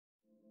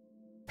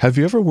Have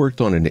you ever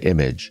worked on an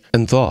image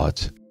and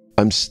thought,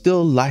 I'm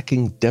still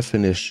lacking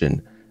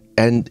definition,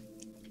 and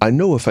I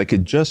know if I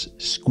could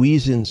just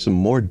squeeze in some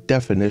more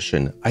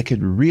definition, I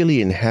could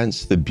really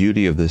enhance the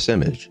beauty of this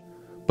image?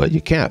 But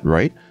you can't,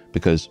 right?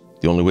 Because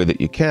the only way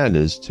that you can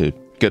is to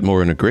get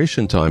more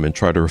integration time and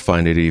try to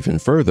refine it even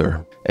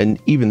further.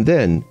 And even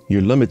then,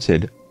 you're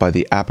limited by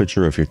the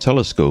aperture of your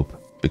telescope,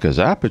 because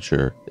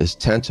aperture is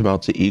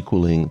tantamount to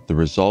equaling the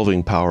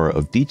resolving power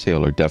of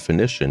detail or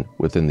definition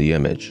within the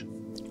image.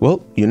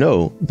 Well, you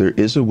know, there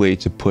is a way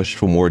to push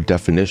for more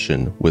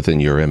definition within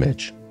your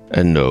image.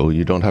 And no,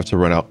 you don't have to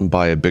run out and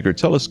buy a bigger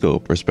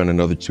telescope or spend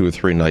another 2 or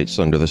 3 nights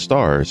under the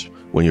stars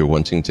when you're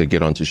wanting to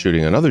get onto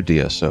shooting another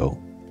DSO.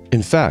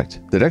 In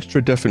fact, that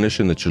extra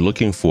definition that you're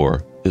looking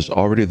for is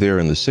already there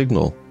in the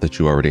signal that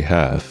you already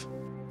have.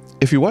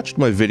 If you watched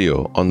my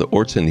video on the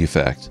Orton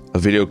effect, a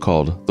video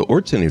called The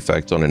Orton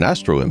Effect on an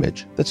Astro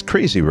Image, that's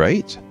crazy,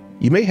 right?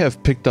 You may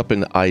have picked up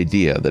an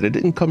idea that I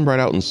didn't come right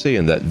out and say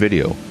in that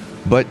video,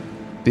 but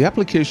the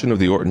application of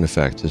the Orton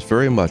effect is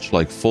very much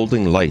like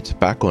folding light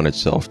back on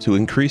itself to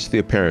increase the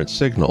apparent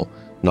signal,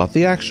 not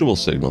the actual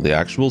signal. The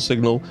actual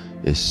signal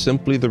is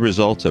simply the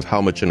result of how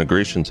much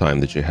integration time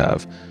that you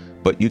have,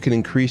 but you can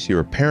increase your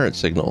apparent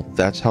signal.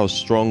 That's how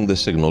strong the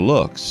signal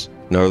looks.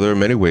 Now, there are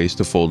many ways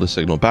to fold a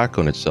signal back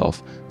on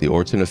itself. The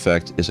Orton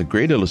effect is a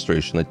great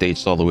illustration that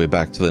dates all the way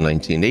back to the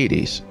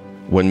 1980s,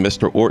 when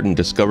Mr. Orton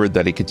discovered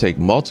that he could take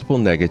multiple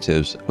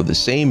negatives of the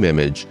same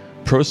image,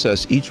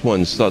 process each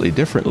one slightly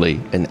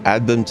differently, and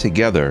add them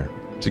together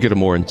to get a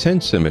more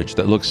intense image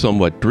that looks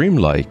somewhat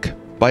dreamlike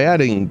by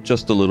adding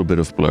just a little bit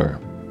of blur.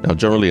 Now,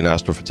 generally in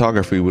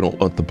astrophotography, we don't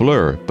want the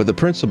blur, but the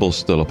principles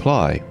still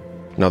apply.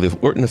 Now, the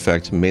Orton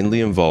effect mainly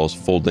involves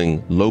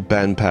folding low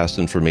bandpass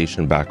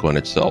information back on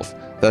itself.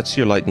 That's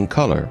your light and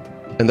color,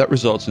 and that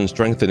results in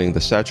strengthening the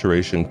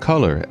saturation,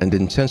 color, and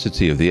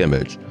intensity of the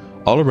image,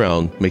 all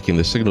around making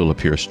the signal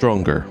appear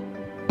stronger.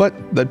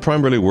 But that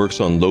primarily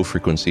works on low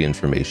frequency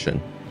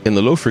information. In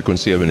the low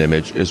frequency of an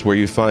image is where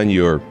you find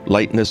your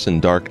lightness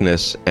and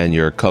darkness and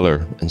your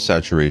color and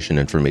saturation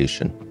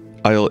information.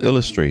 I'll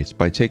illustrate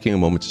by taking a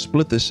moment to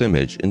split this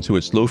image into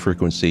its low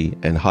frequency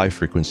and high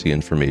frequency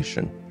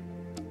information.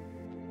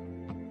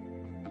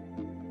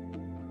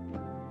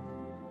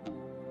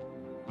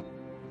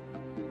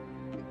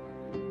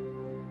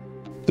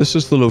 This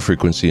is the low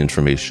frequency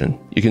information.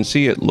 You can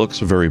see it looks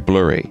very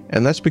blurry,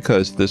 and that's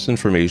because this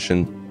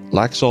information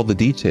lacks all the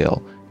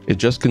detail. It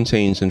just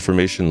contains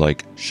information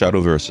like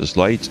shadow versus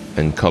light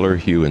and color,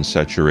 hue, and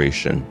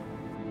saturation.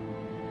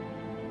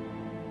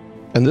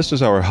 And this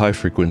is our high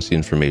frequency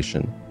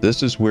information.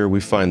 This is where we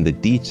find the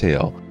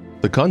detail,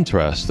 the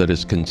contrast that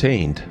is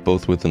contained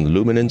both within the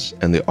luminance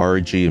and the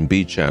R, G, and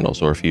B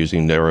channels, or if you're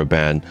using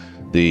narrowband,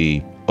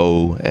 the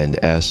O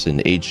and S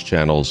and H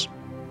channels.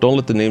 Don't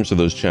let the names of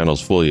those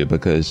channels fool you,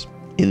 because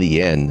in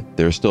the end,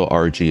 they're still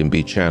R, G, and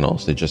B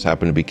channels. They just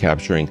happen to be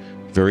capturing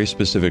very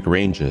specific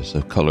ranges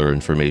of color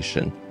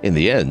information. In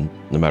the end,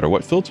 no matter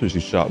what filters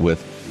you shot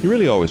with, you're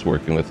really always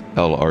working with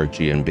L, R,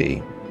 G, and B.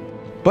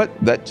 But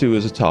that too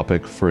is a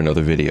topic for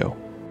another video.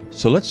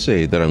 So let's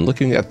say that I'm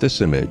looking at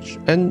this image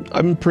and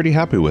I'm pretty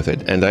happy with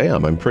it, and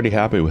I'm pretty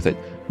happy with it,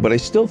 but I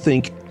still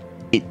think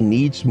it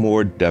needs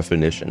more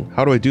definition.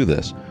 How do I do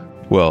this?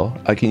 Well,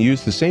 I can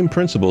use the same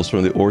principles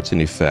from the Orton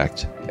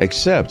effect,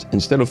 except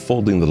instead of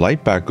folding the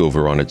light back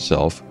over on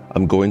itself,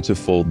 I'm going to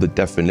fold the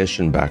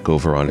definition back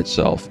over on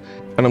itself.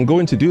 And I'm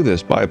going to do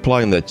this by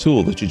applying that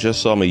tool that you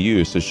just saw me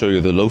use to show you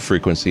the low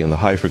frequency and the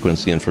high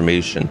frequency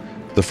information,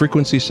 the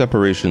frequency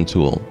separation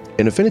tool.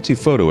 In Affinity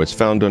Photo, it's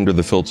found under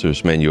the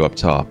filters menu up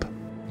top.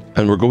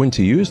 And we're going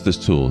to use this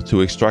tool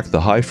to extract the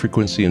high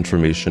frequency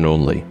information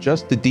only,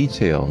 just the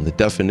detail and the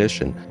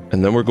definition,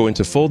 and then we're going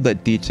to fold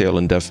that detail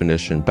and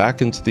definition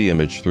back into the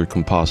image through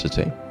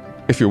compositing.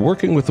 If you're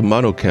working with a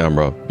mono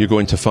camera, you're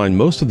going to find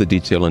most of the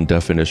detail and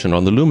definition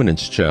on the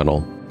luminance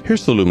channel.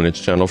 Here's the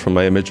luminance channel from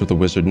my image with the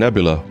Wizard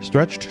Nebula,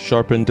 stretched,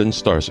 sharpened, and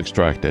stars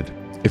extracted.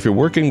 If you're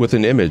working with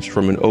an image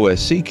from an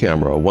OSC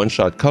camera, a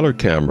one-shot color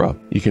camera,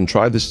 you can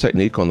try this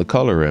technique on the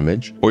color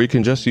image, or you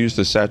can just use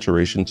the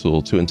saturation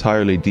tool to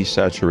entirely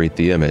desaturate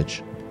the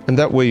image. And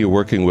that way you're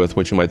working with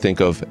what you might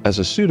think of as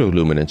a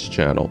pseudo-luminance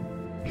channel.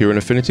 Here in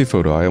Affinity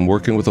Photo, I am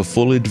working with a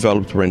fully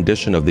developed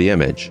rendition of the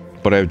image,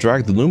 but I have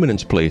dragged the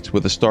luminance plate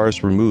with the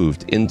stars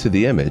removed into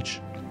the image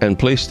and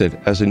placed it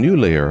as a new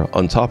layer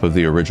on top of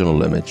the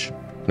original image.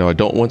 Now, I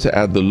don't want to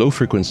add the low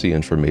frequency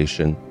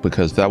information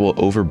because that will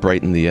over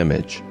brighten the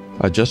image.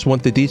 I just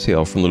want the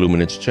detail from the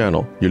luminance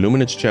channel. Your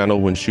luminance channel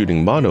when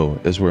shooting mono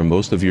is where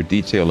most of your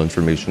detail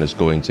information is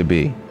going to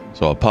be.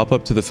 So I'll pop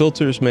up to the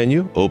filters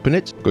menu, open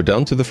it, go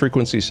down to the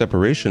frequency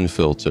separation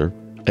filter,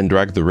 and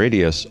drag the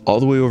radius all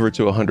the way over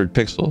to 100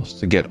 pixels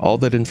to get all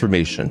that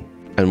information.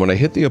 And when I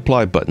hit the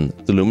apply button,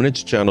 the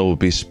luminance channel will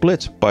be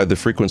split by the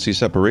frequency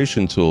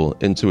separation tool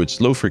into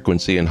its low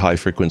frequency and high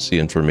frequency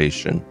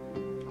information.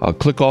 I'll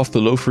click off the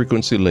low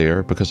frequency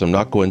layer because I'm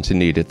not going to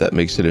need it. That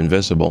makes it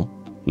invisible,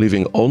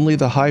 leaving only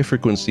the high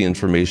frequency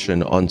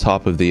information on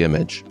top of the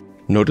image.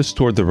 Notice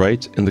toward the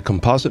right in the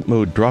Composite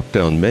Mode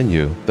drop-down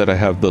menu that I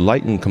have the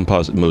Lighten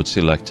Composite Mode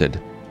selected.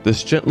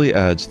 This gently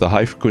adds the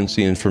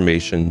high-frequency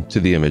information to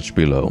the image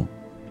below.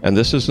 And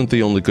this isn't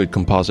the only good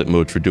composite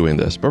mode for doing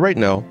this, but right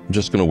now I'm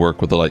just going to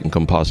work with the Lighten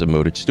Composite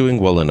Mode. It's doing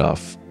well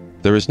enough.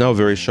 There is now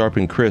very sharp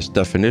and crisp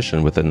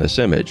definition within this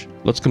image.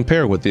 Let's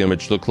compare what the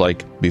image looked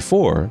like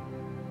before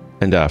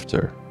and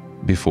after.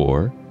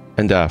 Before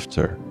and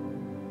after.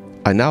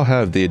 I now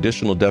have the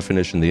additional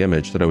definition of the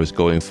image that I was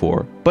going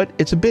for, but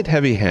it's a bit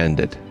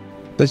heavy-handed.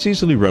 That's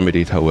easily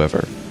remedied,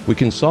 however. We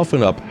can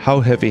soften up how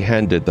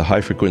heavy-handed the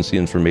high-frequency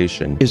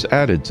information is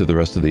added to the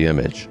rest of the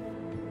image.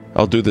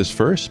 I'll do this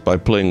first by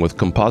playing with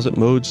composite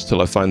modes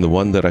till I find the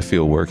one that I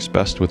feel works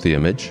best with the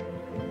image.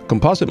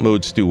 Composite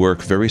modes do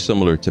work very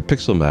similar to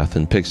Pixel Math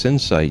and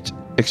PixInsight,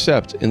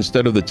 except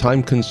instead of the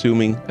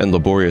time-consuming and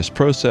laborious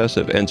process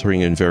of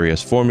entering in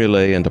various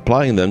formulae and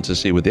applying them to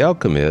see what the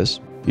outcome is,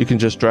 you can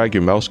just drag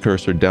your mouse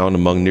cursor down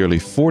among nearly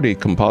 40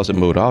 composite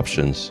mode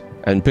options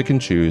and pick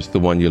and choose the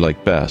one you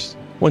like best.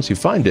 Once you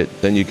find it,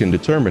 then you can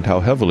determine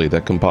how heavily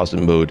that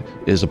composite mode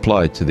is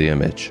applied to the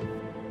image.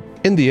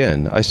 In the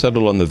end, I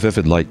settle on the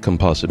Vivid Light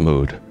composite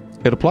mode.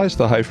 It applies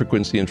the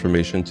high-frequency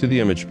information to the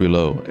image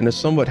below in a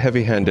somewhat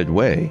heavy-handed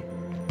way,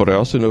 but I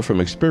also know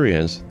from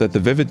experience that the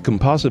Vivid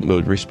composite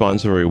mode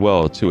responds very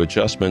well to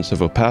adjustments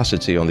of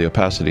opacity on the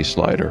opacity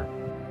slider.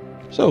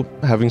 So,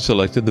 having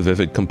selected the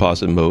Vivid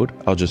composite mode,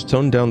 I'll just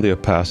tone down the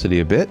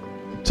opacity a bit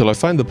till I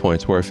find the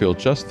points where I feel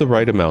just the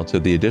right amount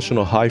of the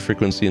additional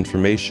high-frequency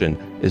information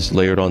is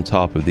layered on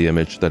top of the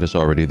image that is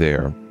already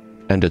there.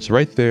 And it's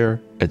right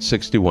there at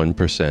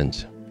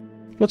 61%.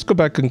 Let's go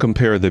back and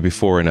compare the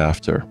before and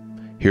after.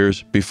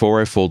 Here's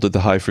before I folded the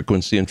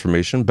high-frequency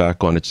information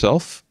back on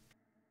itself.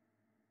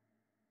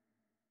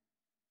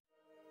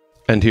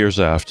 And here's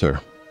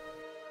after.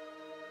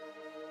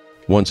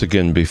 Once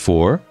again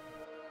before.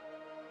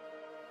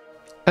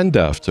 And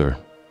after.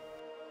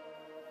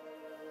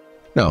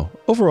 Now,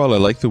 overall I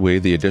like the way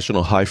the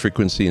additional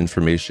high-frequency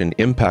information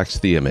impacts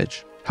the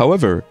image.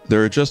 However,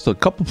 there are just a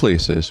couple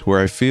places where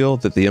I feel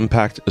that the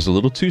impact is a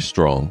little too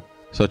strong,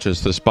 such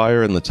as the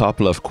spire in the top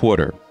left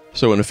quarter.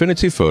 So in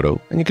Affinity Photo,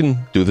 and you can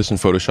do this in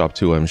Photoshop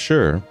too, I'm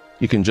sure,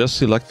 you can just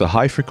select the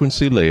high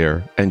frequency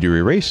layer and your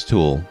erase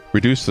tool,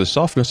 reduce the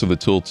softness of the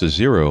tool to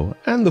 0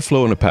 and the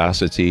flow and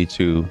opacity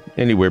to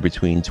anywhere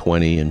between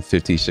 20 and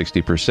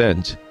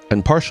 50-60%,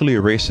 and partially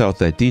erase out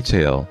that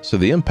detail so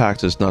the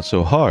impact is not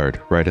so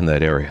hard right in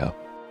that area.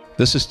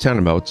 This is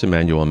tantamount to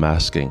manual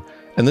masking,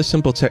 and this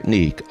simple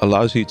technique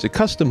allows you to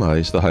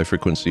customize the high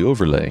frequency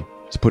overlay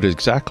to put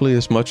exactly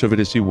as much of it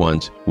as you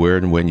want where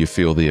and when you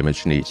feel the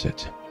image needs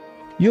it,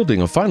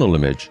 yielding a final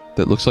image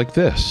that looks like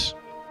this.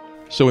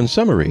 So in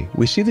summary,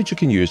 we see that you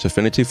can use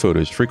Affinity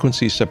Photo's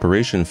frequency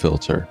separation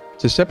filter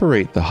to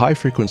separate the high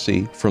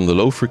frequency from the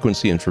low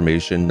frequency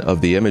information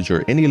of the image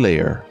or any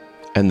layer,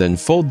 and then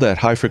fold that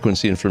high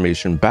frequency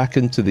information back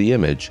into the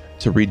image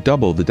to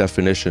redouble the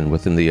definition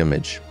within the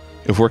image.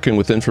 If working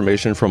with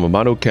information from a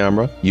mono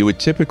camera, you would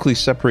typically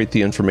separate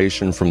the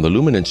information from the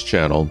luminance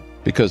channel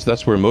because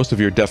that's where most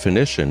of your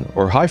definition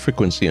or high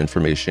frequency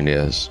information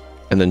is,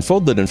 and then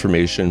fold that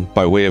information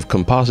by way of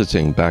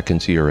compositing back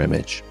into your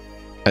image.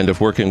 And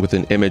if working with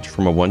an image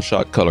from a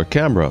one-shot color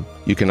camera,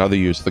 you can either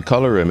use the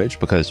color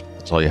image because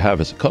that's all you have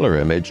is a color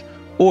image,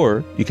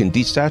 or you can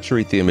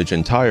desaturate the image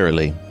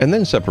entirely and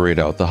then separate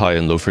out the high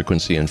and low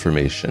frequency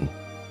information.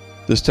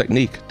 This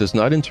technique does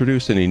not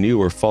introduce any new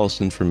or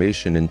false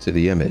information into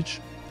the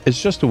image.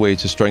 It's just a way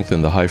to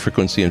strengthen the high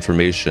frequency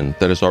information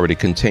that is already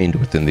contained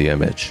within the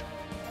image,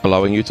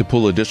 allowing you to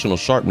pull additional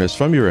sharpness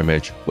from your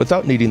image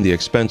without needing the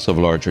expense of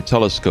a larger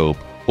telescope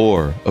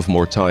or of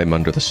more time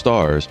under the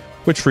stars,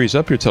 which frees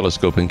up your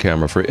telescope and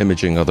camera for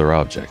imaging other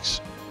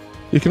objects.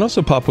 You can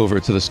also pop over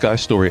to the Sky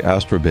Story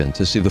Astrobin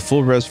to see the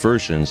full-res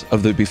versions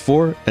of the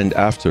before and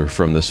after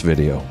from this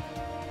video.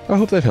 I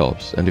hope that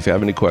helps, and if you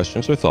have any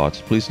questions or thoughts,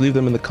 please leave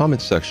them in the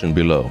comments section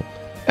below.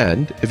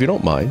 And if you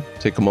don't mind,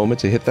 take a moment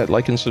to hit that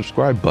like and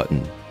subscribe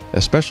button,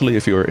 especially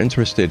if you are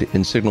interested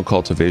in signal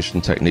cultivation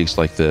techniques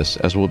like this,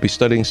 as we'll be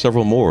studying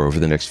several more over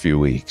the next few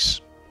weeks.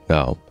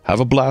 Now,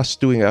 have a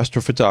blast doing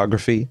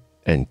astrophotography,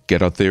 and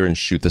get out there and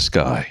shoot the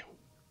sky.